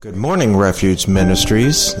Good morning, Refuge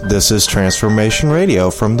Ministries. This is Transformation Radio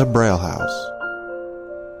from the Braille House.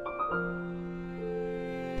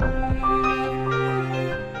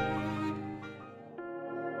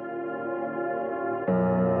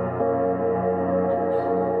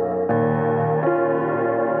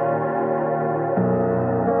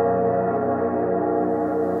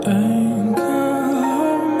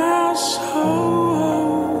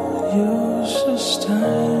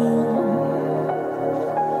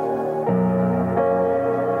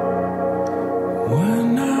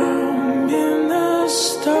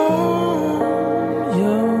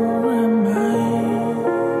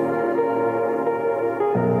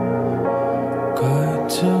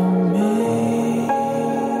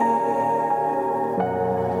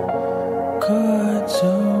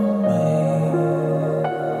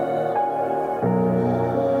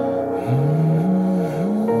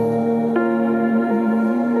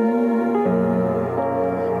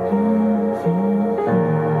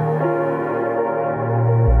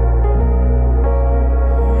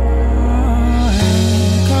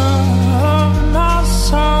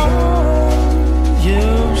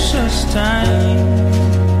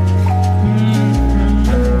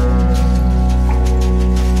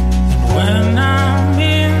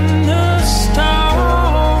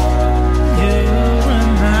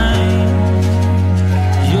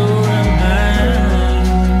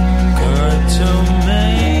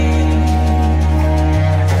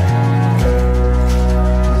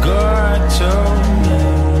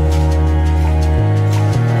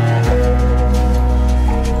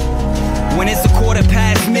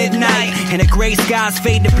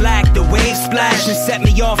 Fade to black, the waves splash and set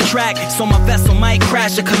me off track, so my vessel might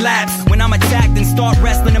crash or collapse. When I'm attacked and start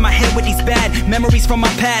wrestling in my head with these bad memories from my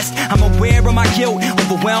past, I'm aware of my guilt,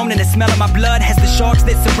 overwhelmed in the smell of my blood as the sharks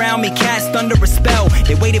that surround me cast under a spell.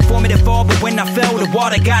 They waited for me to fall, but when I fell, the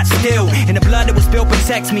water got still, and the blood that was spilled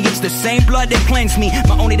protects me. It's the same blood that cleansed me,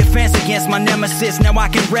 my only defense against my nemesis. Now I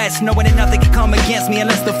can rest, knowing that nothing can come against me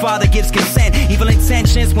unless the Father gives consent. Evil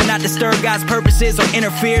intentions will not disturb God's purposes or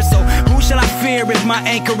interfere, so who shall I fear if my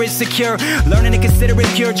anchor is secure? Learning to consider it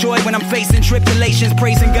pure joy when I'm facing tribulations,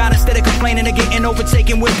 praising God instead of complaining or getting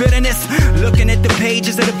overtaken with bitterness. Looking at the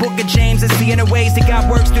pages of the book of James and seeing the ways that God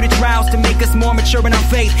works through the trials to make us more mature in our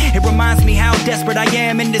faith. It reminds me how desperate I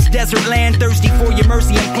am in this desert land, thirsty for your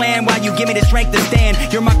mercy and plan while you give me the strength to stand.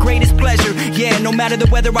 You're my greatest pleasure, yeah, no matter the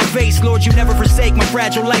weather I face. Lord, you never forsake, my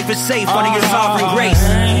fragile life is safe under your sovereign grace.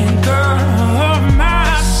 Anchor of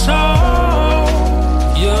my soul,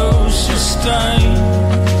 you sustain.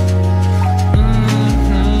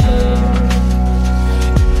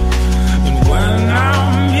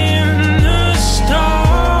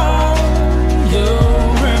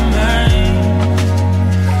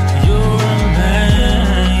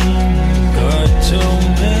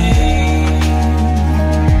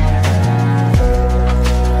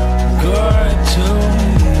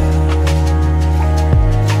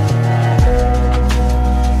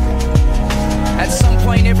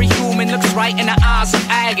 Right in the eyes of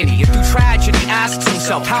agony, if through tragedy asks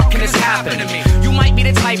himself, how can this happen to me? You might be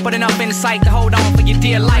the type, but enough insight to hold on for your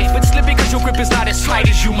dear life, but slip because your grip is not as tight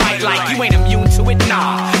as you might like. You ain't immune to it,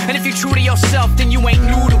 nah. And if you're true to yourself, then you ain't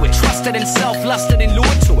new to it. Trusted in self, lusted and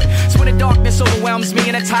lured to it. So when the darkness overwhelms me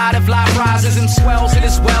and the tide of life rises and swells, it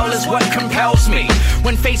as well as what compels me.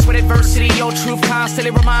 When faced with adversity, your truth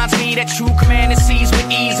constantly reminds me that true command is seized with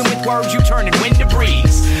ease, and with words you turn it wind to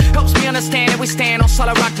breeze. Helps me understand that we stand on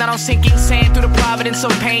solid rock, not on sinking sand. Through the providence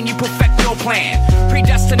of pain, you perfect your plan.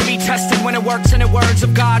 Predestined to be tested when it works in the words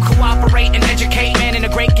of God. Cooperate and educate man in a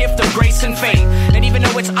great gift of grace and faith. And even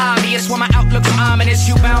though it's obvious when my outlook's ominous,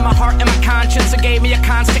 you bound my heart and my conscience and gave me a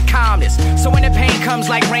constant calmness. So when the pain comes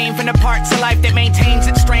like rain from the parts of life that maintains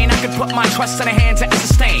its strain, I can put my trust in the hands that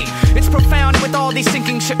sustain. It's profound with all these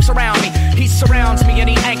sinking ships around me. He surrounds me and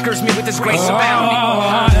he anchors me with his grace abounding.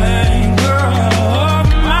 Anchor of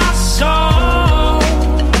my soul,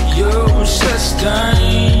 you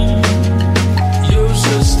sustain, you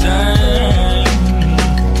sustain.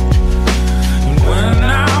 When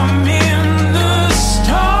I'm in the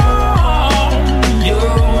storm, you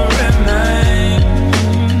remain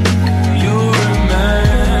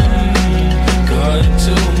good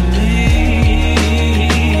to me,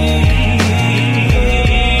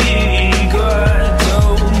 good to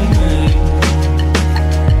me.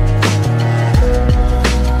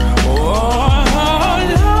 Oh,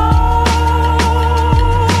 Lord.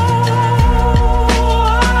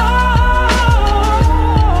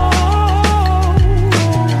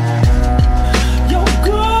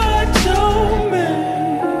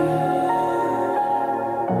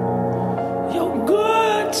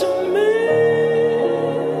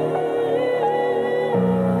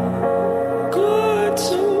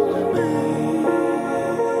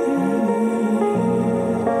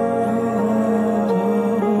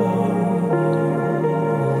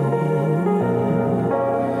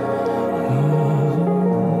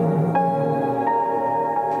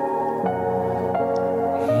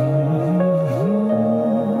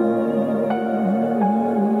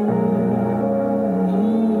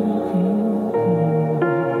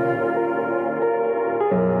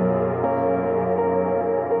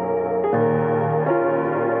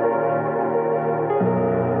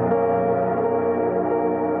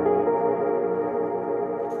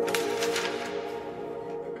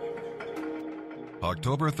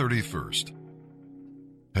 October 31st.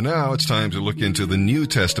 And now it's time to look into the New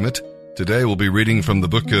Testament. Today we'll be reading from the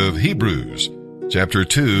book of Hebrews, chapter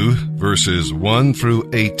 2, verses 1 through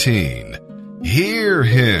 18. Hear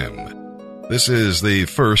him. This is the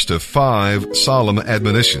first of 5 solemn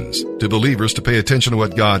admonitions to believers to pay attention to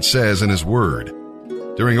what God says in His Word.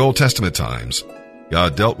 During Old Testament times,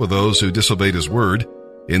 God dealt with those who disobeyed His Word.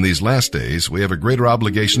 In these last days, we have a greater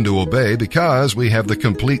obligation to obey because we have the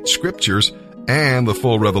complete Scriptures and the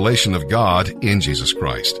full revelation of God in Jesus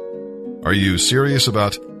Christ. Are you serious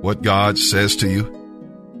about what God says to you?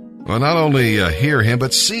 Well, not only hear Him,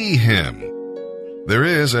 but see Him. There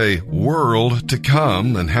is a world to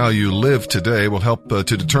come, and how you live today will help to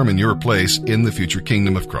determine your place in the future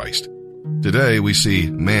kingdom of Christ. Today we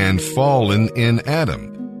see man fallen in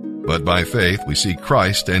Adam, but by faith we see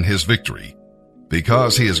Christ and His victory.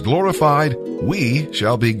 Because He is glorified, we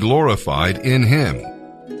shall be glorified in Him.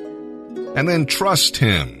 And then trust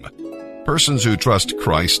Him. Persons who trust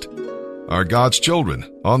Christ are God's children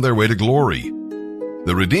on their way to glory.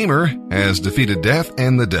 The Redeemer has defeated death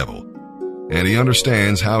and the devil, and He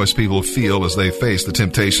understands how His people feel as they face the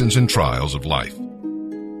temptations and trials of life.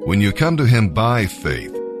 When you come to Him by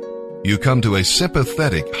faith, you come to a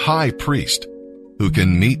sympathetic high priest who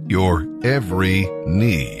can meet your every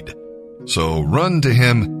need. So run to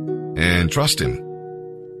Him and trust Him.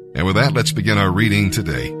 And with that, let's begin our reading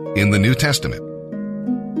today in the New Testament.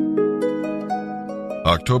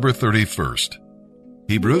 October 31st.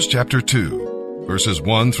 Hebrews chapter 2, verses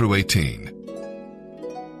 1 through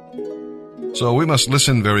 18. So we must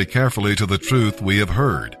listen very carefully to the truth we have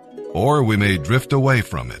heard, or we may drift away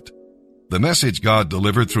from it. The message God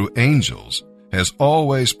delivered through angels has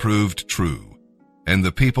always proved true, and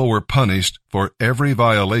the people were punished for every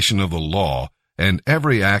violation of the law and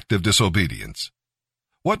every act of disobedience.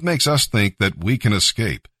 What makes us think that we can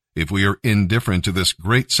escape if we are indifferent to this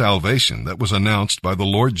great salvation that was announced by the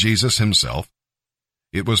Lord Jesus Himself?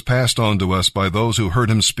 It was passed on to us by those who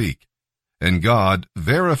heard Him speak, and God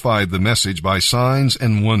verified the message by signs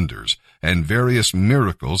and wonders and various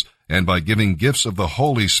miracles and by giving gifts of the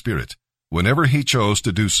Holy Spirit whenever He chose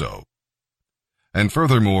to do so. And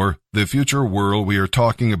furthermore, the future world we are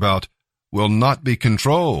talking about will not be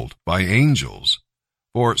controlled by angels.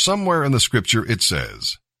 For somewhere in the Scripture it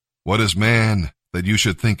says, "What is man that you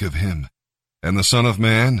should think of him, and the Son of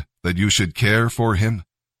Man that you should care for him?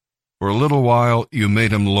 For a little while you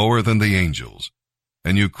made him lower than the angels,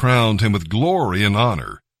 and you crowned him with glory and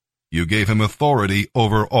honor. You gave him authority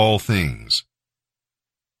over all things."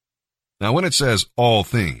 Now, when it says all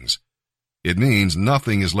things, it means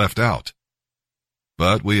nothing is left out.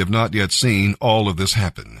 But we have not yet seen all of this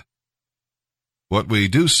happen. What we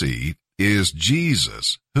do see is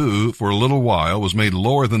Jesus, who for a little while was made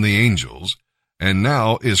lower than the angels, and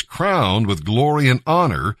now is crowned with glory and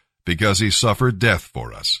honor because He suffered death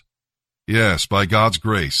for us. Yes, by God's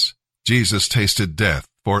grace, Jesus tasted death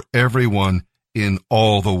for everyone in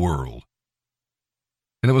all the world.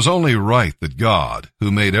 And it was only right that God,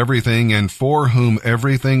 who made everything and for whom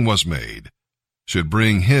everything was made, should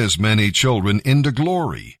bring His many children into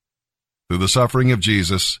glory. Through the suffering of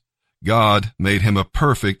Jesus, God made Him a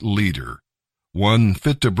perfect leader, one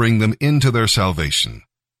fit to bring them into their salvation.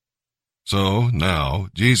 So now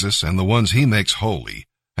Jesus and the ones He makes holy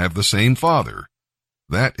have the same Father.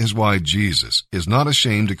 That is why Jesus is not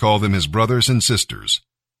ashamed to call them His brothers and sisters.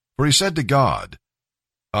 For He said to God,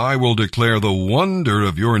 "I will declare the wonder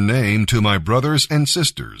of your name to my brothers and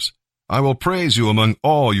sisters. I will praise you among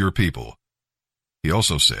all your people." He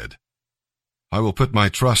also said, "I will put my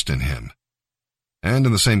trust in him." And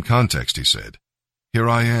in the same context He said, "Here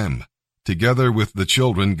I am, together with the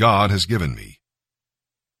children God has given me."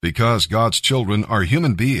 Because God's children are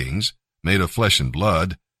human beings, made of flesh and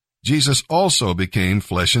blood, Jesus also became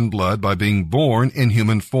flesh and blood by being born in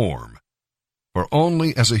human form. For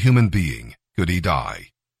only as a human being could He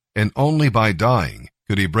die, and only by dying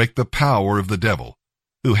could He break the power of the devil,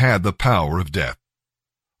 who had the power of death.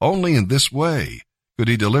 Only in this way could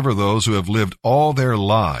He deliver those who have lived all their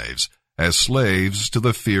lives as slaves to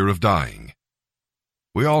the fear of dying.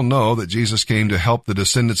 We all know that Jesus came to help the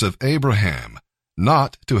descendants of Abraham,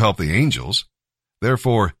 not to help the angels.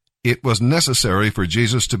 Therefore, it was necessary for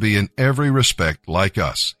Jesus to be in every respect like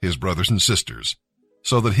us, His brothers and sisters,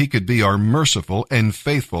 so that He could be our merciful and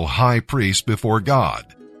faithful high priest before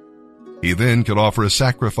God. He then could offer a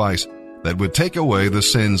sacrifice that would take away the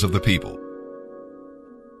sins of the people.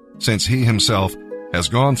 Since He Himself has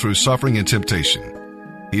gone through suffering and temptation,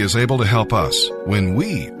 He is able to help us when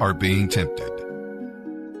we are being tempted.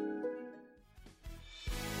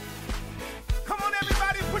 Come on,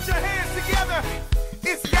 everybody, put your hands together.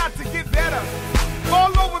 It's got to get better. Oh,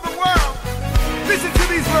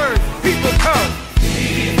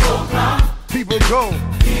 People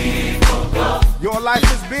go. Your life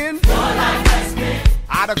has been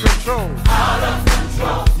out of control.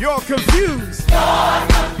 You're confused.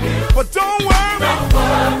 But don't worry.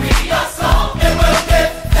 Your soul, it will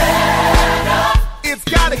get better. It's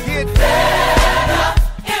gotta get better.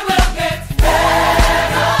 It will get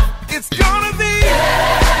better. It's gonna be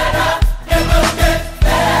better. It will get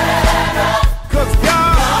better. 'Cause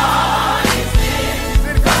God is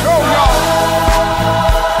in control, y'all.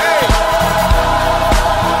 Hey.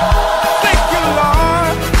 Thank you,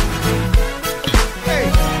 Lord. Hey.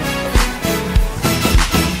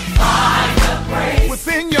 Find the praise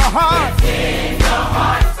within your heart.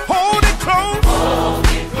 Hold it close.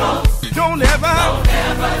 Don't ever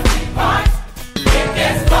depart. It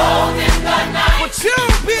gets cold in the night, but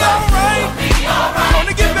you'll be alright.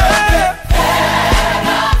 Gonna get better.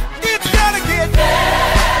 It's gotta get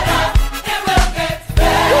better. It will get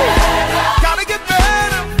better. Gotta get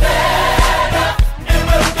better. It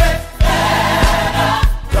will get better.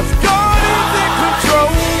 'Cause God is in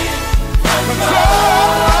control.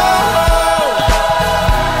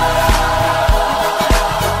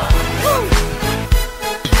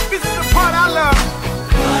 This is the part I love.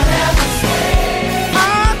 I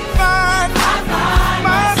find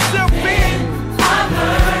myself in.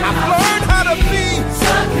 I've learned how to be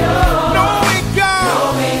knowing God.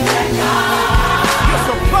 You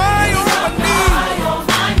supply all my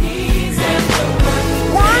needs.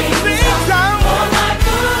 Work things out.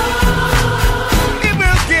 It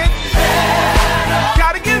will get better.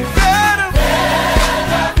 Gotta get better.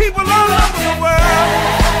 People all over the world.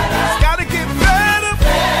 It's gotta get better.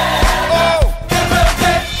 Oh, it will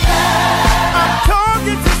get better. I'm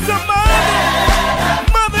talking to somebody.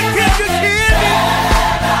 Mother, can you hear me?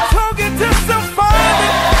 Talking to some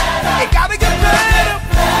father. It gotta get better.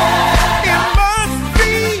 It must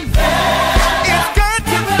be. It's got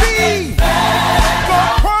to be. God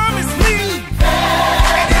promised me.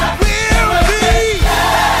 And it will be.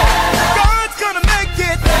 God's gonna make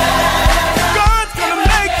it. God's gonna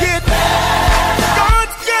make it.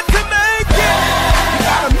 God's got to make it. You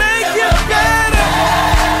gotta make it better.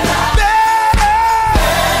 Better.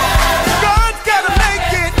 God's gotta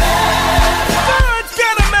make it. God's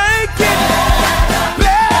gotta make it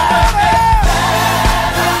better.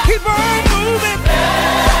 Keep on moving.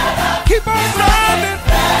 Keep on driving.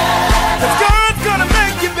 'Cause God's gonna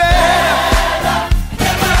make you better.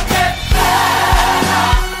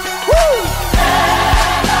 Woo!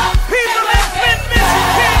 People in Flint,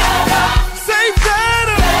 Michigan, say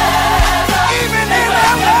better. Even in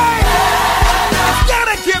LA, it's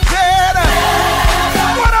gotta get better.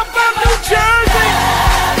 What about New Jersey?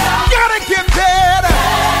 Gotta get better.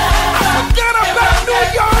 I forgot about New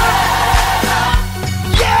York.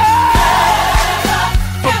 Yeah!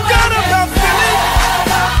 Forgot about Philly.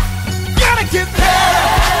 Gotta get better.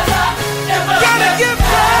 Gotta get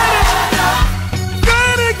better.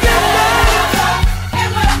 Gotta get better.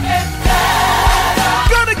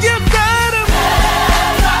 Gotta get better.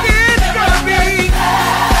 It's gonna be.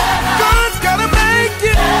 God's gotta make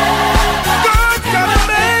it. God's gotta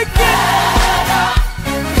make it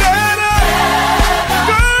better.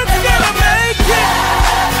 God's gotta make it.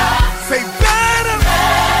 Say better.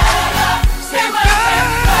 Say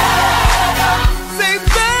better. Say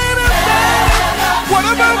better. What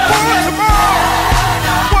about Baltimore?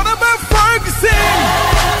 What about Ferguson?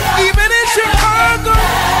 Even in Chicago,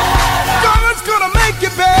 God's gonna make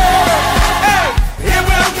it better. Hey, it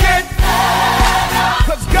will get better.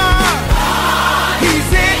 'Cause God, He's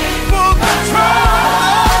in full control.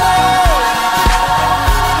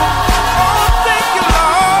 Oh, thank you,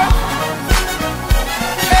 Lord.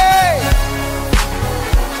 Hey.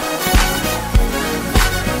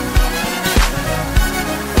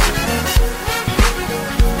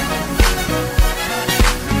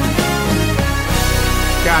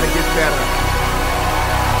 Gotta get better.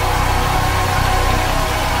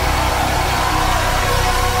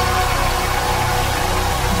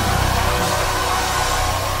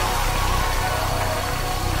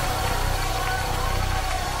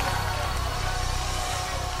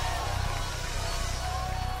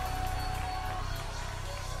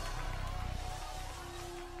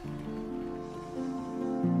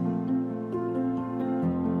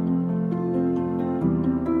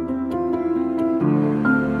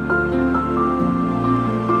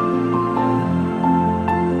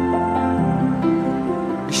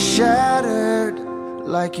 Shattered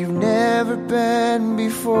like you've never been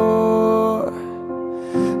before.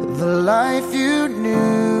 The life you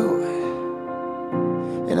knew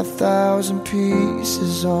in 1,000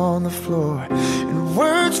 pieces on the floor. And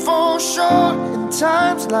Words fall short in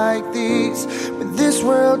times like these, when this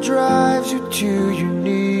world drives you to your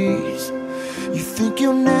knees. You think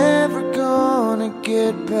you're never gonna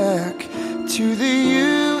get back to the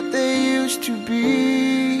you they used to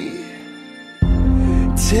be.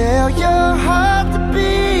 Tell your heart to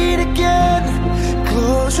beat again.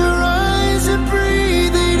 Close your eyes and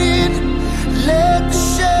breathe it in. Let the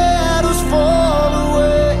shadows fall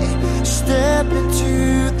away. Step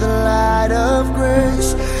into the light of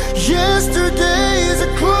grace. Yesterday's a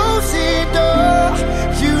closing door.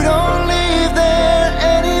 You don't live there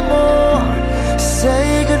anymore.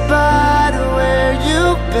 Say goodbye to where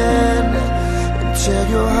you've been, and tell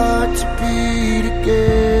your heart to beat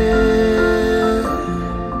again.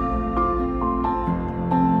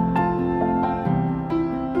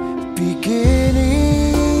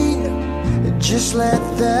 Beginning, just let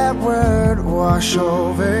that word wash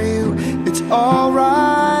over you. It's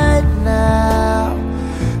alright now.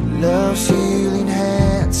 Love's healing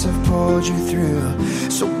hands have pulled you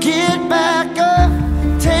through. So get back up,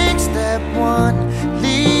 take step one.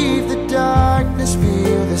 Leave the darkness,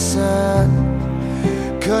 feel the sun.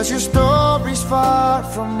 'Cause your story's far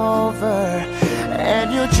from over,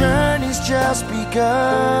 and your journey's just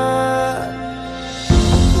begun.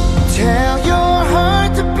 Tell your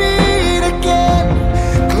heart to beat again.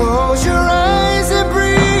 Close your eyes and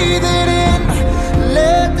breathe it in.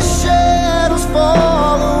 Let the shadows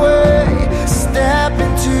fall away. Step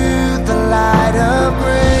into the light of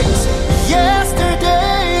grace.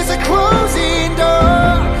 Yesterday's a closing door.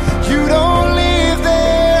 You don't live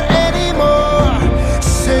there anymore.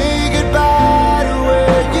 Say goodbye to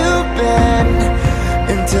where you've been,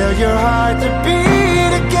 and tell your heart to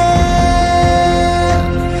beat again.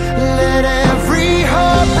 Let every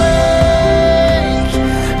heart break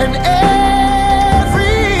and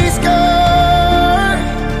every scar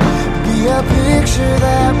be a picture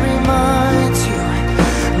that reminds you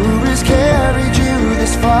who has carried you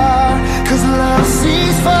this far. 'Cause love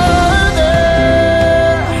sees farther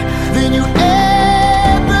than you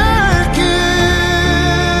ever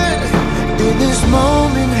could. In this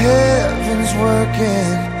moment, heaven's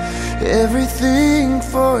working everything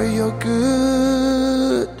for your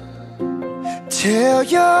good. Tell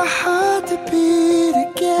your heart to beat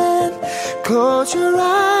again. Close your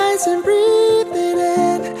eyes and breathe it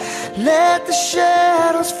in. Let the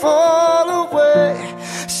shadows fall away.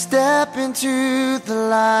 Step into the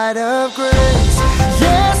light of grace.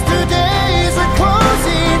 Yesterday's a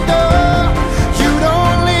closing door. You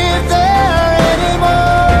don't live there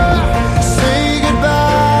anymore. Say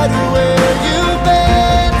goodbye to where you've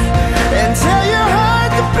been, and tell your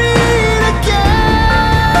heart to beat again.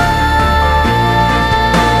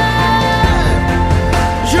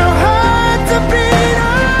 Your heart to beat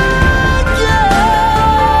again.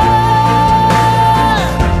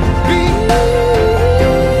 Beat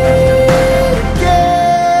again.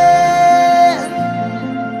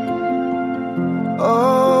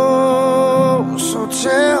 Oh, so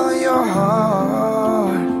tell your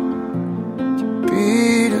heart to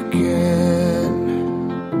beat again.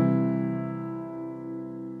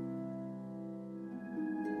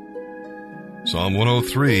 Psalm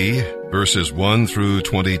 103, verses 1 through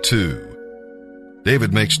 22.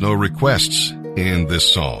 David makes no requests in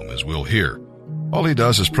this psalm, as we'll hear. All he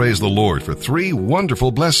does is praise the Lord for three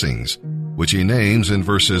wonderful blessings, which he names in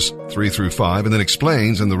verses 3 through 5 and then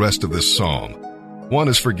explains in the rest of this psalm. One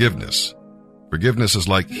is forgiveness. Forgiveness is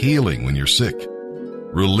like healing when you're sick,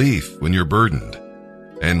 relief when you're burdened,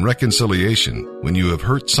 and reconciliation when you have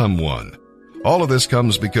hurt someone. All of this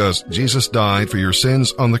comes because Jesus died for your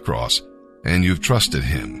sins on the cross, and you've trusted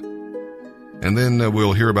him. And then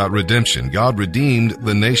we'll hear about redemption. God redeemed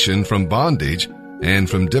the nation from bondage and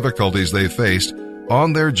from difficulties they faced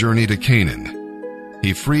on their journey to Canaan.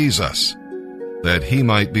 He frees us that he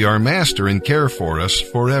might be our master and care for us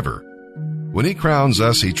forever. When he crowns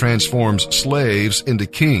us, he transforms slaves into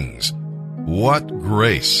kings. What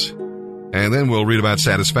grace! And then we'll read about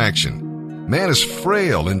satisfaction. Man is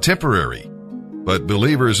frail and temporary, but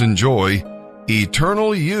believers enjoy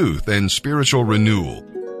eternal youth and spiritual renewal.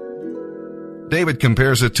 David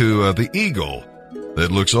compares it to the eagle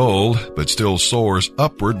that looks old but still soars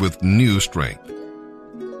upward with new strength.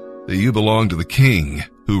 You belong to the King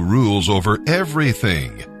who rules over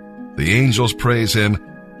everything. The angels praise him,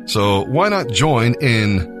 so why not join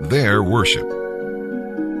in their worship?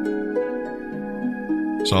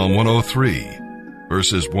 Psalm 103,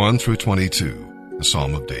 verses 1 through 22, the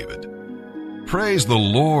Psalm of David. Praise the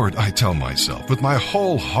Lord, I tell myself. With my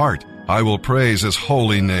whole heart I will praise his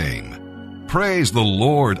holy name. Praise the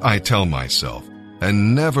Lord, I tell myself,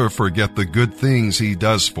 and never forget the good things he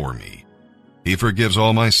does for me. He forgives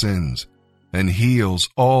all my sins and heals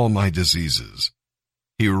all my diseases.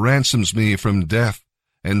 He ransoms me from death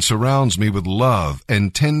and surrounds me with love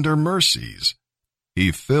and tender mercies.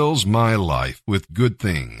 He fills my life with good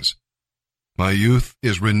things. My youth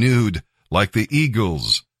is renewed like the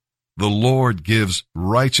eagles. The Lord gives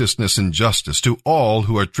righteousness and justice to all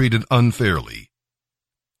who are treated unfairly.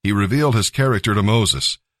 He revealed his character to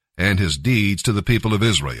Moses and his deeds to the people of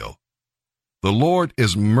Israel. The Lord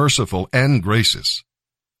is merciful and gracious.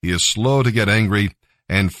 He is slow to get angry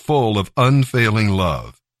and full of unfailing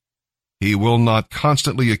love. He will not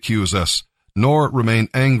constantly accuse us, nor remain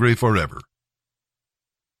angry forever.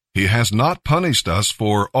 He has not punished us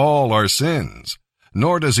for all our sins,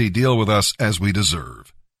 nor does he deal with us as we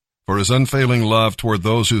deserve. For his unfailing love toward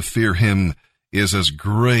those who fear him is as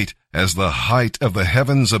great as the height of the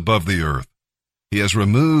heavens above the earth. He has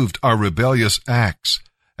removed our rebellious acts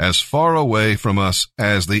as far away from us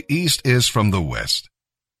as the east is from the west.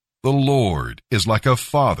 The Lord is like a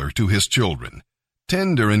father to his children,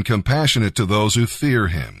 tender and compassionate to those who fear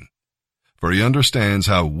him. For he understands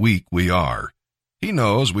how weak we are. He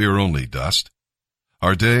knows we are only dust.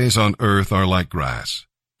 Our days on earth are like grass.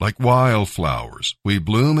 Like wildflowers, we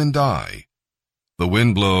bloom and die. The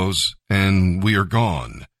wind blows, and we are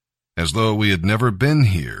gone, as though we had never been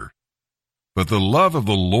here. But the love of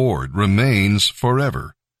the Lord remains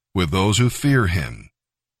forever with those who fear him.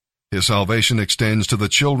 His salvation extends to the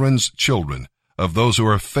children's children of those who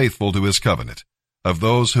are faithful to his covenant, of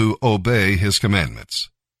those who obey his commandments.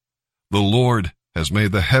 The Lord has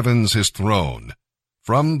made the heavens his throne.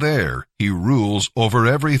 From there he rules over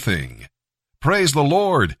everything. Praise the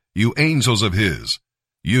Lord, you angels of his,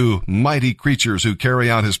 you mighty creatures who carry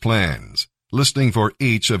out his plans, listening for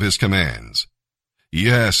each of his commands.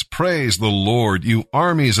 Yes, praise the Lord, you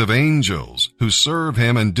armies of angels who serve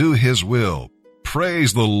him and do his will.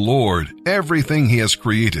 Praise the Lord, everything he has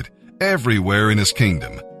created, everywhere in his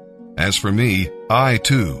kingdom. As for me, I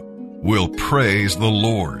too will praise the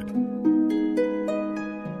Lord.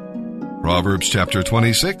 Proverbs chapter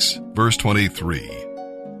 26, verse 23.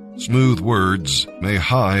 Smooth words may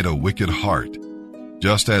hide a wicked heart,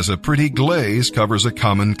 just as a pretty glaze covers a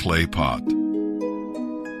common clay pot.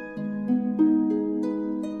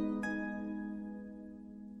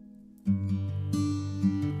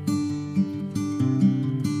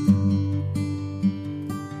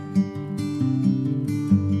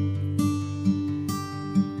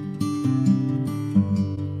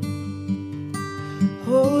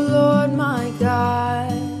 Oh Lord my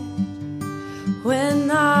God,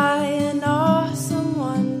 when I in awesome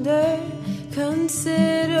wonder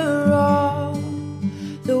consider all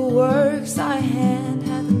the works thy hand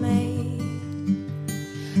hath made,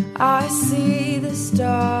 I see the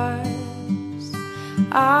stars,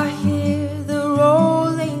 I hear the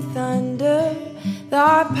rolling thunder,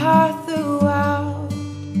 thy path throughout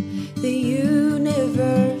the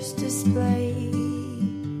universe displayed.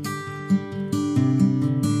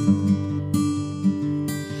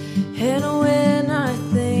 And when I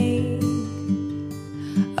think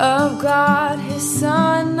of God, his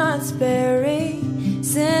son not sparing,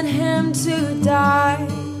 sent him to die,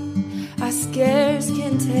 I scarce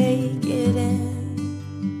can take it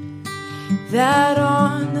in, that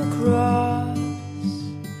on the cross,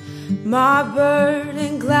 my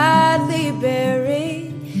burden gladly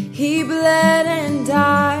bearing, he bled and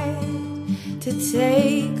died to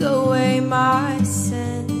take away my sin.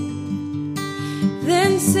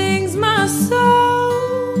 Then sings my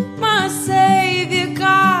soul, my Savior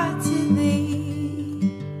God, to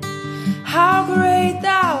thee. How great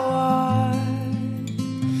thou art,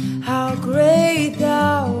 how great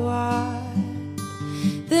thou art.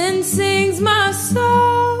 Then sings my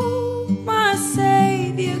soul, my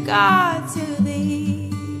Savior God, to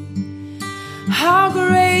thee. How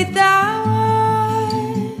great thou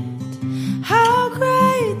art, how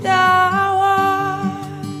great thou art.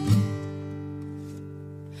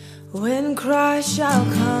 When Christ shall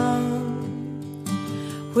come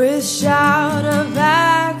with shout of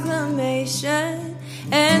acclamation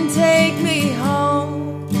and take me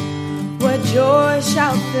home, what joy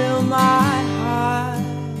shall fill my heart.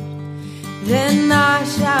 Then I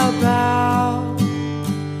shall bow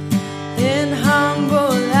in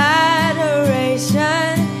humble adoration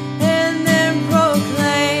and then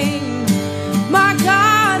proclaim, my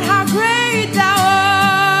God, how great thou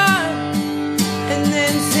art. And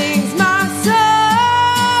then sings my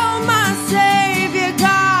soul, my Savior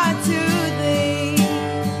God, to thee.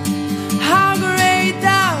 How great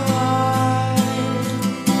thou art,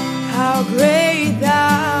 how great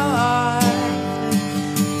thou art.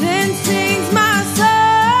 Then sings my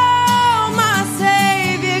soul,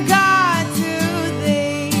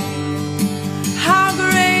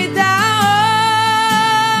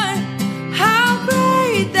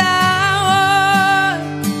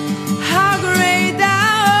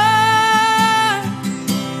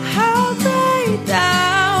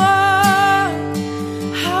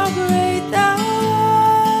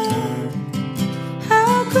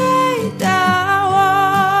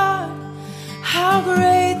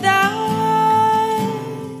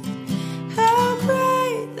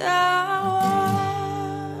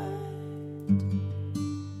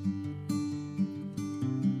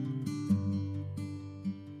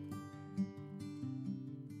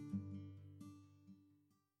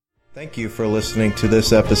 Thank you for listening to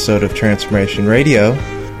this episode of Transformation Radio.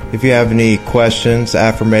 If you have any questions,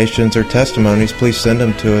 affirmations, or testimonies, please send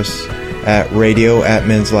them to us at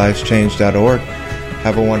radio@mensliveschange.org.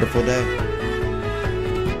 Have a wonderful day.